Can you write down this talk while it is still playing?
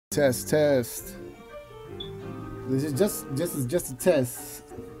Test, test. This is just a test.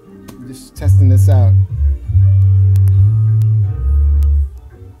 Just testing this out.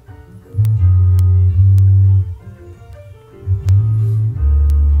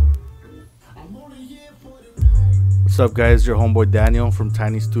 What's up, guys? Your homeboy Daniel from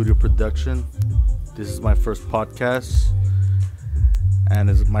Tiny Studio Production. This is my first podcast, and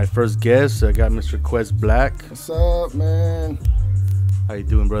as my first guest, I got Mr. Quez Black. What's up, man? How you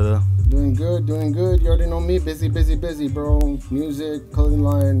doing, brother? Doing good, doing good. You already know me. Busy, busy, busy, bro. Music, clothing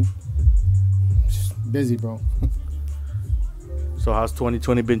line. Just busy, bro. So how's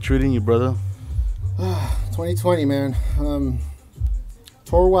 2020 been treating you, brother? 2020, man.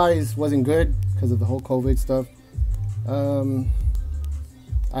 Tour-wise wasn't good because of the whole COVID stuff.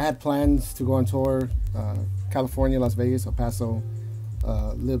 I had plans to go on tour, California, Las Vegas, El Paso,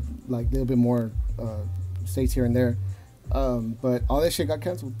 live like a little bit more states here and there. But all that shit got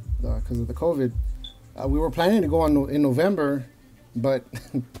canceled because of the COVID. We were planning to go on in November, but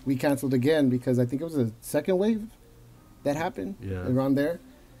we canceled again because I think it was a second wave that happened around there.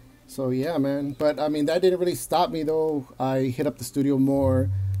 So yeah, man. But I mean, that didn't really stop me though. I hit up the studio more.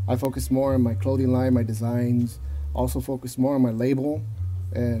 I focused more on my clothing line, my designs. Also focused more on my label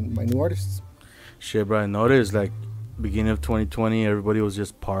and my new artists. Shit, bro, I noticed like beginning of 2020, everybody was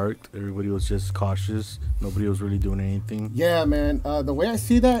just parked. Everybody was just cautious. Nobody was really doing anything. Yeah, man. The way I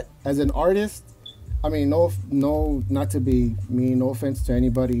see that as an artist, I mean, no, not to be mean. No offense to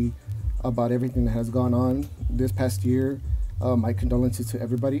anybody about everything that has gone on this past year. My condolences to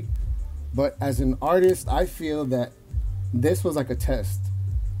everybody. But as an artist, I feel that this was like a test.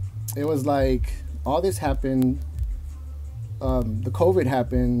 It was like all this happened. The COVID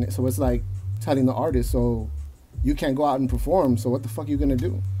happened, so it's like telling the artist, so you can't go out and perform, so what the fuck are you gonna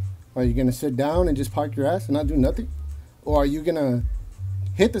do? Are you gonna sit down and just park your ass and not do nothing? Or are you gonna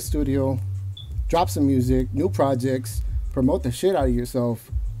hit the studio, drop some music, new projects, promote the shit out of yourself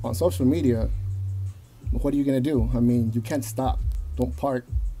on social media? What are you gonna do? I mean, you can't stop. Don't park.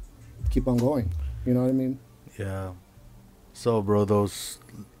 Keep on going. You know what I mean? Yeah. So, bro, those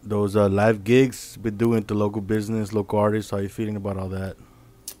live gigs, been doing the local business, local artists. How you feeling about all that?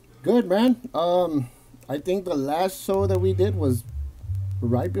 Good, man. I think the last show that we did was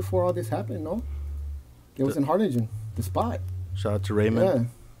right before all this happened, no? It was in Harlingen, the spot. Shout out to Raymond.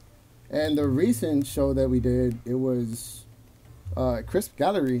 Yeah. And the recent show that we did, it was Crisp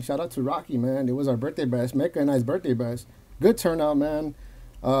Gallery. Shout out to Rocky, man. It was our birthday bash, Mecca and I's birthday bash. Good turnout, man.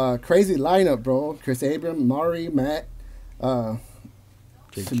 Crazy lineup, bro. Chris Abram, Mari, Matt,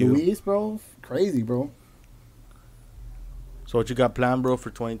 Luis, bro. Crazy, bro. So what you got planned, bro,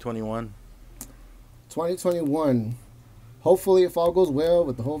 for 2021? 2021. Hopefully, if all goes well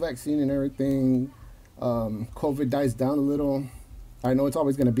with the whole vaccine and everything, COVID dies down a little. I know it's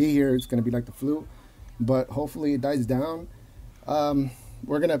always going to be here. It's going to be like the flu. But hopefully it dies down.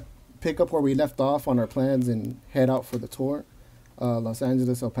 We're going to pick up where we left off on our plans and head out for the tour. Los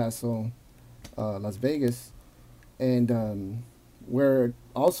Angeles, El Paso, Las Vegas. And we're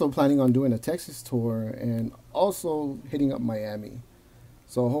also planning on doing a Texas tour and also hitting up Miami.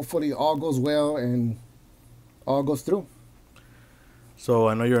 So hopefully all goes well and all goes through. So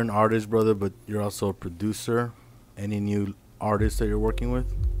I know you're an artist, brother, but you're also a producer. Any new artists that you're working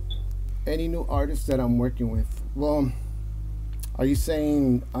with? Any new artists that I'm working with? Well, are you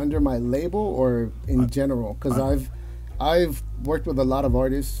saying under my label or in general? Because I've worked with a lot of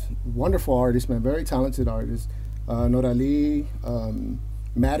artists, wonderful artists, man, very talented artists. Norali,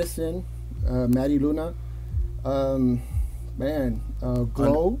 Madison, Maddie Luna,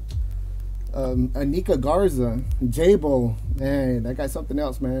 Glow, Anika Garza, Jabo, man, that guy's something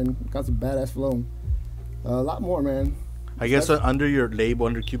else, man. Got some badass flow. A lot more, man. I guess under your label,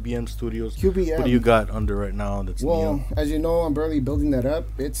 under QBM Studios, QBM. What do you got under right now that's new? As you know, I'm barely building that up.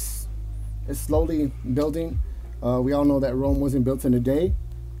 It's slowly building. We all know that Rome wasn't built in a day,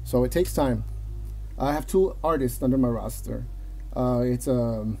 so it takes time. I have two artists under my roster. It's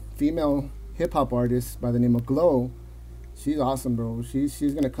a female hip-hop artist by the name of Glow. She's awesome, bro. She's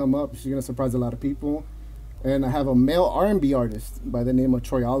going to come up. She's going to surprise a lot of people. And I have a male R&B artist by the name of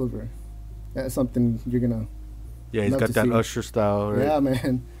Troy Oliver. That's something you're going to Yeah, he's got that see. Usher style, right? Yeah,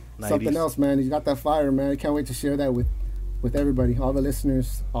 man. 90s. Something else, man. He's got that fire, man. I can't wait to share that with everybody, all the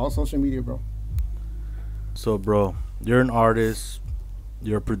listeners, all social media, bro. So, bro, you're an artist.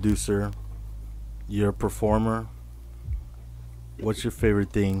 You're a producer. You're a performer. What's your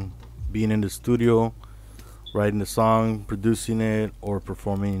favorite thing? Being in the studio, writing the song, producing it, or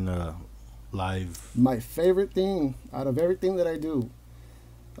performing live? My favorite thing out of everything that I do,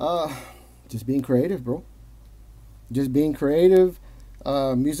 just being creative, bro. Just being creative,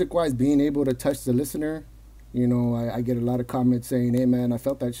 Music wise, being able to touch the listener, you know, I get a lot of comments saying, "Hey man, I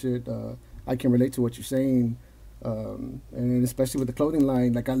felt that shit. I can relate to what you're saying." And especially with the clothing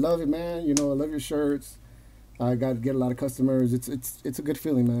line, like I love it, man. You know, I love your shirts. I got to get a lot of customers. It's a good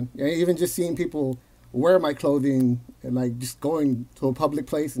feeling, man. Yeah, even just seeing people wear my clothing and like just going to a public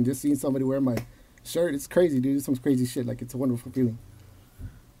place and just seeing somebody wear my shirt, it's crazy, dude. It's some crazy shit. Like it's a wonderful feeling.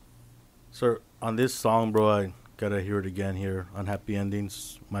 Sir, on this song, bro, I gotta hear it again here. Unhappy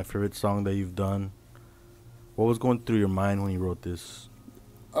Endings, my favorite song that you've done. What was going through your mind when you wrote this?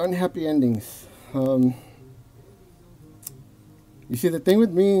 Unhappy endings. You see, the thing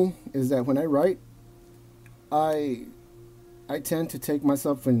with me is that when I write, I I tend to take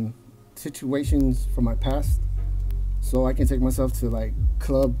myself in situations from my past, so I can take myself to like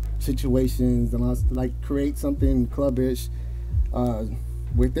club situations and like create something clubbish. Uh,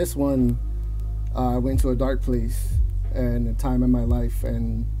 with this one, I went to a dark place and a time in my life,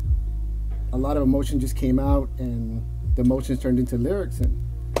 and a lot of emotion just came out, and the emotions turned into lyrics, and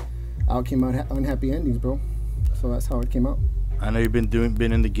out came out unhappy endings, bro. So that's how it came out. I know you've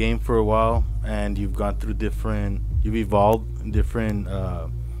been in the game for a while, and you've gone through you've evolved in different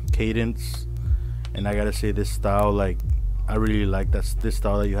cadence, and I gotta say this style, like I really like this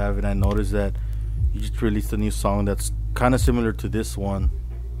style that you have, and I noticed that you just released a new song that's kind of similar to this one.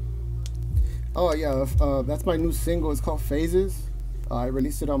 Oh yeah, that's my new single. It's called Phases. I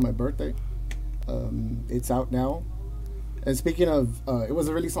released it on my birthday. It's out now. And speaking of, it was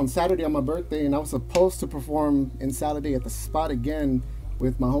released on Saturday on my birthday, and I was supposed to perform in Saturday at the spot again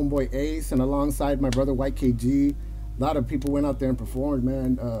with my homeboy Ace and alongside my brother White KG. A lot of people went out there and performed,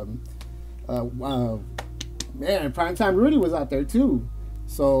 man. Man, Primetime Rudy was out there too.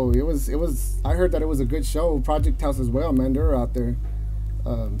 So it was. I heard that it was a good show. Project House as well, man. They were out there.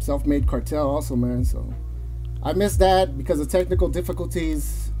 Self-Made Cartel also, man. So I missed that because of technical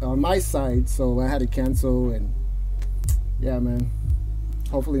difficulties on my side. So I had to cancel, and yeah, man.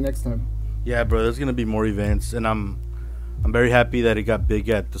 Hopefully next time. Yeah, bro. There's gonna be more events, and I'm very happy that it got big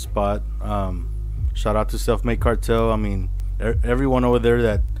at the spot. Shout out to Self-Made Cartel. I mean, everyone over there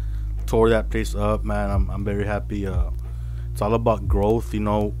that tore that place up, man. I'm very happy. It's all about growth, you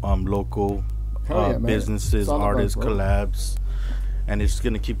know. Local Yeah, businesses, artists, collabs, and it's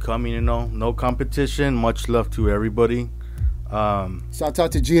gonna keep coming. You know, no competition. Much love to everybody. Shout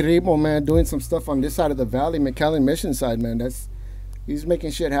out to G Rimo, man, doing some stuff on this side of the valley, McAllen Mission side, man. He's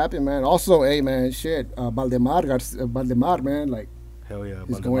making shit happen, man. Also, hey, man, shit, Valdemar, man, like, hell yeah,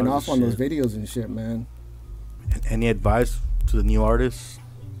 he's going off on those videos and shit, man. Any advice to the new artists?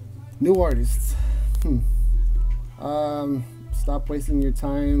 New artists, stop wasting your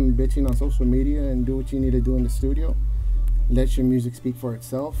time bitching on social media and do what you need to do in the studio. Let your music speak for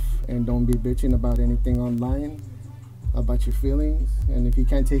itself, and don't be bitching about anything online, about your feelings. And if you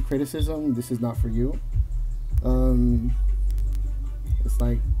can't take criticism, this is not for you. It's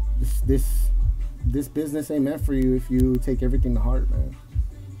like this business ain't meant for you if you take everything to heart, man.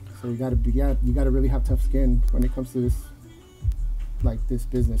 So you gotta really have tough skin when it comes to this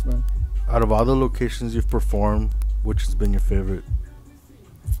business, man. Out of all the locations you've performed, which has been your favorite?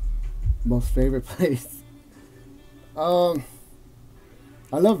 Most favorite place. I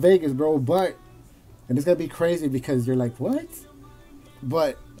love Vegas, bro, but, and it's gonna be crazy because you're like, what?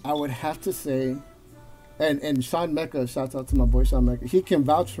 But I would have to say, and Sean Mecca, shouts out to my boy Sean Mecca. He can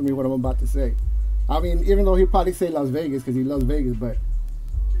vouch for me what I'm about to say. I mean, even though he'll probably say Las Vegas because he loves Vegas, but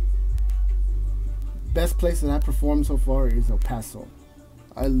best place that I performed so far is El Paso.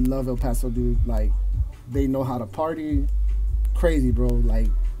 I love El Paso, dude. Like, they know how to party, crazy, bro. Like,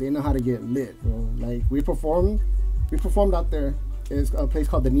 they know how to get lit, bro. Like, we performed out there. It's a place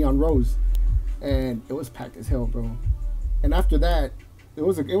called the Neon Rose, and it was packed as hell, bro. And after that, it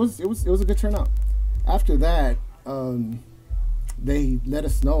was a good turnout. After that, they let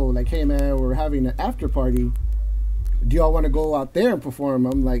us know, like, hey man, we're having an after party. Do y'all want to go out there and perform?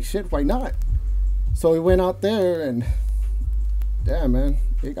 I'm like, shit, why not? So we went out there, and damn, man,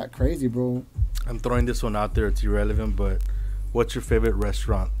 it got crazy, bro. I'm throwing this one out there. It's irrelevant, but what's your favorite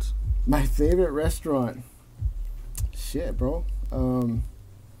restaurant? My favorite restaurant? Shit, bro.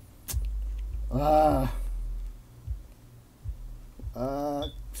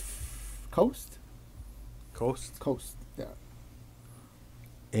 Coast? Coast, yeah.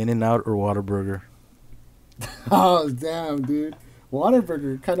 In-N-Out or Whataburger? Oh, damn, dude.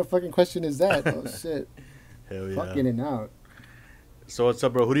 Whataburger, kind of fucking question is that? Oh, shit. Hell yeah. Fuck In-N-Out. So what's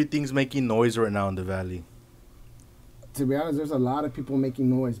up, bro? Who do you think's making noise right now in the Valley? To be honest, there's a lot of people making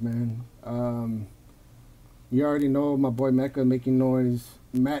noise, man. You already know my boy Mecca making noise.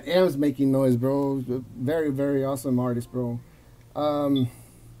 Matt M's making noise, bro. Very, very awesome artist, bro. Um,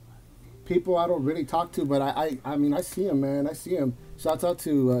 People I don't really talk to, but I mean, I see him, man. I see him. Shouts out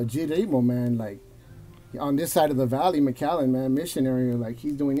to G-Remo, man. Like, on this side of the valley, McAllen, man, missionary. Like,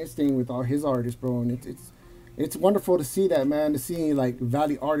 he's doing his thing with all his artists, bro. And it's wonderful to see that, man. To see, like,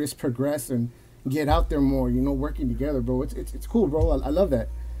 valley artists progress and get out there more, you know, working together, bro. It's cool, bro. I love that.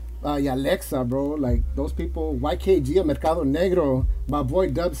 Yeah, Alexa, bro. Like, those people, YKG, Mercado Negro, my boy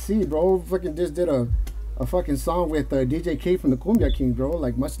Dub C, bro. Fucking just did a fucking song with DJ K from the Cumbia King, bro.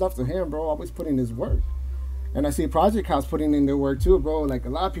 Like, much love to him, bro. Always putting his work. And I see Project House putting in their work too, bro. Like, a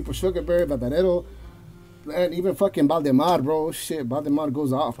lot of people, Sugar Bear, Badarero, and even fucking Valdemar, bro. Shit, Valdemar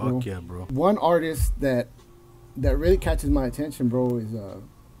goes off, bro. Fuck yeah, bro. One artist that really catches my attention, bro, is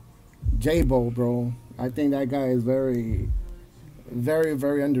J-Bo, bro. I think that guy is very, very,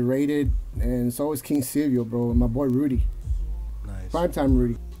 very underrated. And so is King Silvio, bro. And my boy Rudy. Nice. Primetime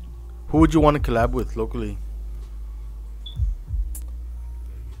Rudy. Who would you want to collab with locally?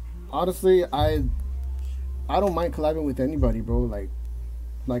 Honestly, I don't mind collabing with anybody, bro.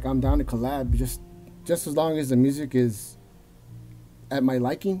 Like I'm down to collab, just as long as the music is at my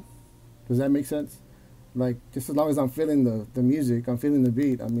liking. Does that make sense? Like, just as long as I'm feeling the music, I'm feeling the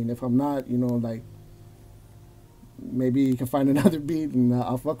beat. I mean, if I'm not, you know, like, maybe you can find another beat and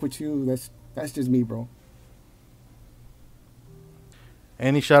I'll fuck with you. That's just me, bro.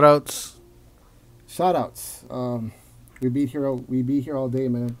 Any shout outs? Shout outs. We be here all day,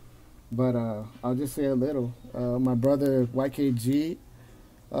 man. But I'll just say a little. My brother YKG,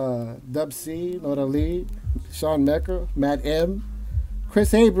 Dub C, Nora Lee, Sean Mecca, Matt M,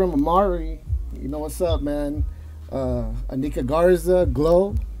 Chris Abram, Amari. You know what's up, man. Anika Garza,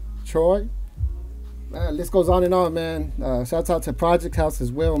 Glow, Troy. List goes on and on, man. Shouts out to Project House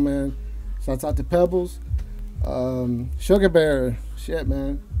as well, man. Shouts out to Pebbles. Sugar Bear. Shit,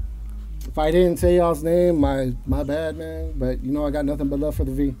 man. If I didn't say y'all's name, my bad, man. But you know I got nothing but love for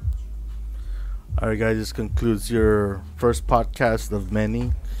the V. All right, guys. This concludes your first podcast of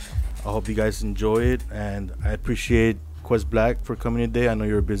many. I hope you guys enjoy it, and I appreciate Quez Black for coming today. I know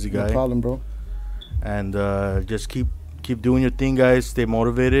you're a busy guy. No problem, bro. And just keep doing your thing, guys. Stay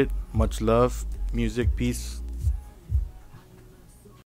motivated. Much love. Music. Peace.